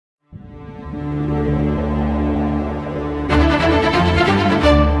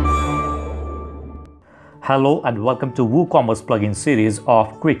Hello and welcome to WooCommerce plugin series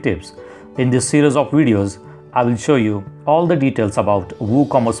of quick tips. In this series of videos, I will show you all the details about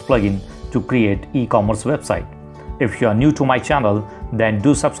WooCommerce plugin to create e-commerce website. If you are new to my channel, then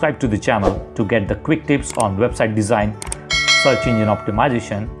do subscribe to the channel to get the quick tips on website design, search engine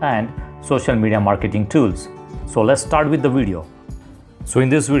optimization and social media marketing tools. So let's start with the video. So in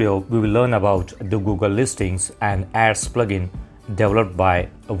this video, we will learn about the Google Listings and Ads plugin developed by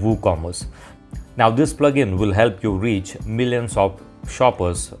WooCommerce. Now this plugin will help you reach millions of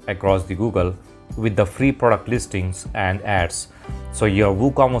shoppers across the Google with the free product listings and ads. So your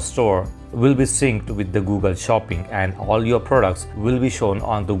WooCommerce store will be synced with the Google Shopping and all your products will be shown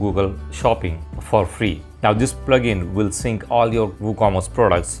on the Google Shopping for free. Now this plugin will sync all your WooCommerce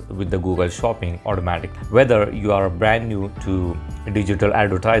products with the Google Shopping automatically. Whether you are brand new to digital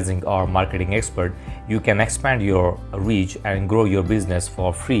advertising or marketing expert, you can expand your reach and grow your business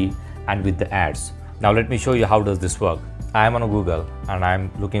for free and with the ads. Now let me show you how does this work. I am on Google and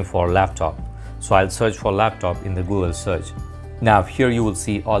I'm looking for laptop. So I'll search for laptop in the Google search. Now here you will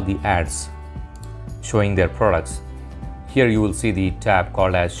see all the ads showing their products. Here you will see the tab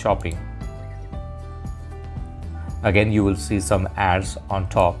called as shopping. Again you will see some ads on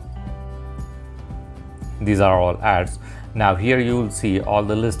top. These are all ads. Now here you will see all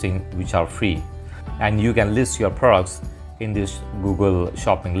the listings which are free and you can list your products in this Google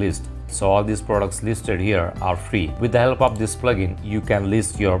Shopping list. So all these products listed here are free. With the help of this plugin, you can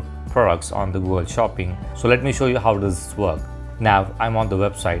list your products on the Google Shopping. So let me show you how does this work. Now I'm on the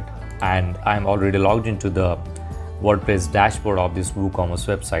website and I'm already logged into the WordPress dashboard of this WooCommerce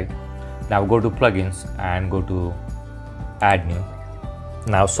website. Now go to plugins and go to add new.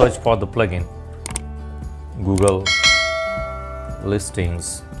 Now search for the plugin Google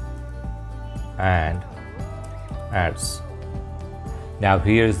Listings and Ads. Now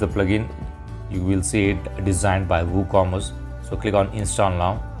here is the plugin. You will see it designed by WooCommerce. So click on install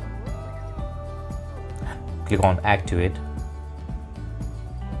now. Click on activate.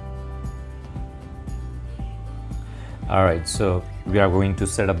 Alright, so we are going to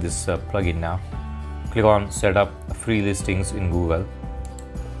set up this plugin now. Click on set up free listings in Google.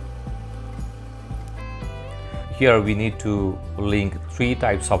 Here we need to link 3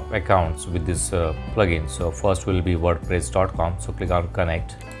 types of accounts with this plugin. So first will be wordpress.com. So click on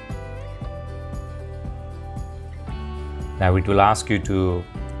connect. Now it will ask you to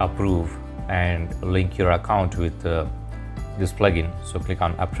approve and link your account with this plugin. So click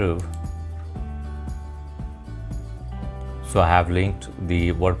on approve. So I have linked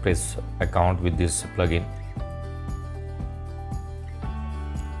the WordPress account with this plugin.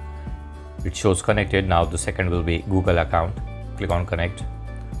 It shows connected. Now the second will be Google account. Click on connect.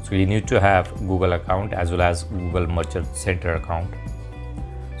 So you need to have Google account as well as Google Merchant Center account.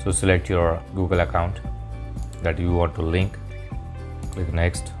 So select your Google account that you want to link. Click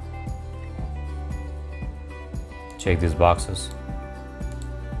next. Check these boxes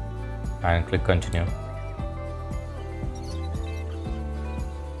and click continue.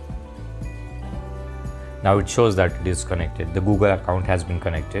 Now it shows that it is connected. The Google account has been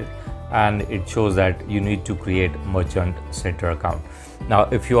connected and it shows that you need to create Merchant Center account. Now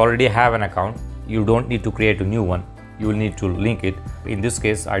if you already have an account, you don't need to create a new one. You will need to link it. In this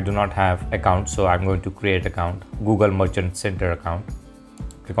case, I do not have account, so I'm going to create account, Google Merchant Center account.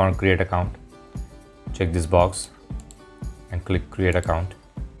 Click on create account. Check this box and click create account.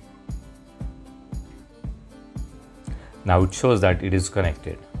 Now it shows that it is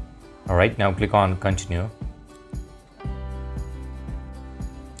connected. Alright, now click on continue.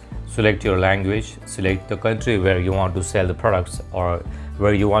 Select your language, select the country where you want to sell the products or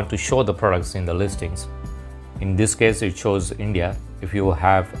where you want to show the products in the listings. In this case, it shows India. If you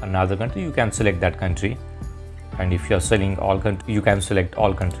have another country, you can select that country. And if you're selling all countries, you can select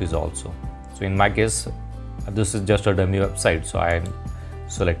all countries also. So in my case, this is just a dummy website. So I am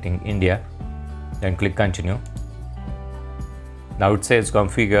selecting India, then click continue. Now it says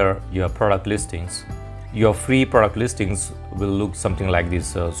configure your product listings. Your free product listings will look something like this.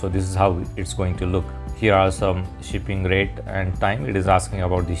 So this is how it's going to look. Here are some shipping rate and time. It is asking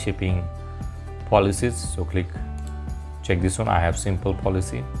about the shipping policies. So click, check this one. I have simple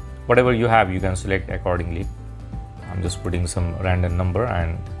policy. Whatever you have, you can select accordingly. I'm just putting some random number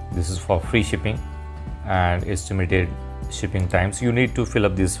and this is for free shipping and estimated shipping times. You need to fill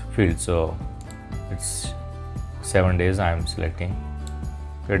up this field. So it's 7 days. I'm selecting.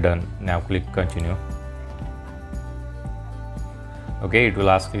 We're done. Now click continue. Okay, it will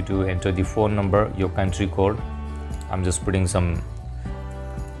ask you to enter the phone number, your country code. I'm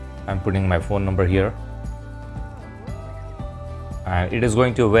putting my phone number here and it is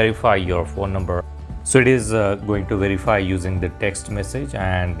going to verify your phone number. So it is going to verify using the text message,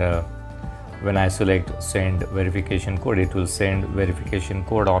 and when I select send verification code, it will send verification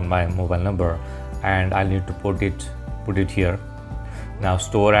code on my mobile number, and I need to put it here. Now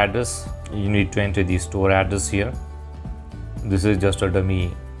store address, you need to enter the store address here. This is just a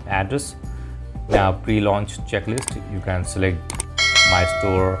dummy address. Now pre-launch checklist, you can select my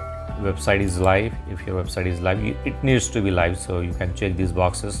store website is live. If your website is live, it needs to be live, so you can check these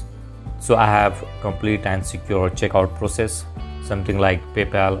boxes. So I have complete and secure checkout process, something like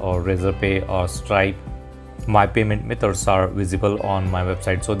PayPal or Razorpay or Stripe. My payment methods are visible on my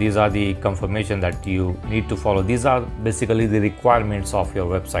website. So these are the confirmation that you need to follow. These are basically the requirements of your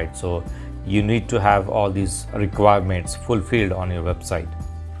website. So you need to have all these requirements fulfilled on your website.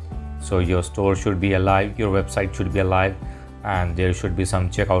 So your store should be alive, your website should be alive, and there should be some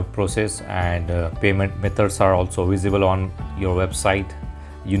checkout process, and payment methods are also visible on your website.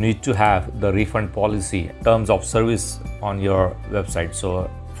 You need to have the refund policy, terms of service on your website. So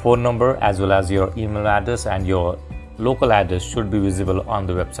phone number as well as your email address and your local address should be visible on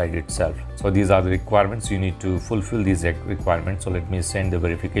the website itself. So these are the requirements. You need to fulfill these requirements. So let me send the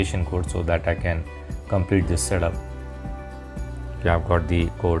verification code so that I can complete this setup. Okay, I've got the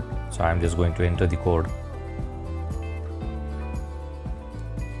code, so I'm just going to enter the code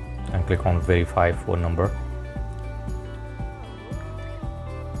and click on verify phone number.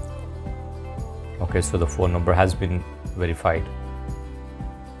 Okay, so the phone number has been verified.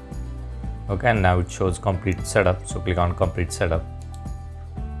 Okay, and now it shows complete setup, so click on complete setup.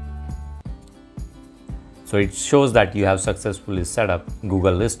 So it shows that you have successfully set up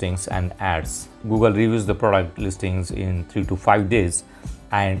Google Listings and ads. Google reviews the product listings in 3 to 5 days,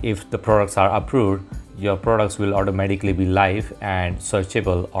 and if the products are approved, your products will automatically be live and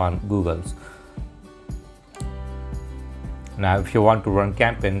searchable on Google's. Now if you want to run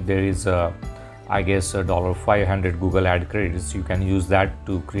campaign, there is I guess $500 Google ad credits. You can use that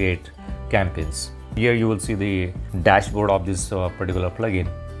to create campaigns. Here you will see the dashboard of this particular plugin,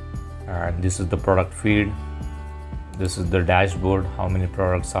 and this is the product feed. This is the dashboard, how many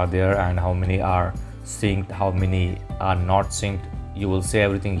products are there and how many are synced, how many are not synced. You will see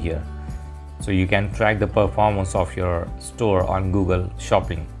everything here, so you can track the performance of your store on Google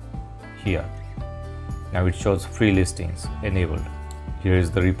Shopping here. Now it shows free listings enabled. Here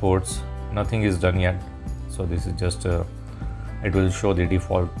is the reports. Nothing is done yet, so this is just it will show the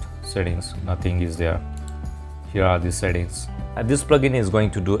default settings. Nothing is there. Here are the settings, and this plugin is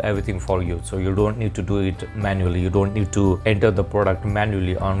going to do everything for you, so you don't need to do it manually. You don't need to enter the product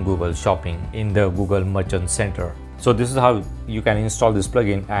manually on Google Shopping in the Google Merchant Center. So this is how you can install this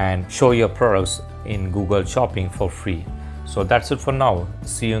plugin and show your products in Google Shopping for free. So that's it for now.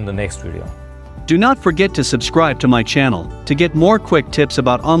 See you in the next video. Do not forget to subscribe to my channel to get more quick tips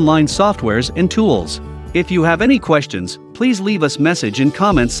about online softwares and tools. If you have any questions, please leave us message in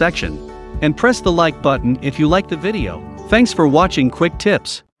comments section. And press the like button if you like the video. Thanks for watching Quick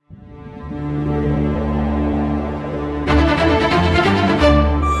Tips.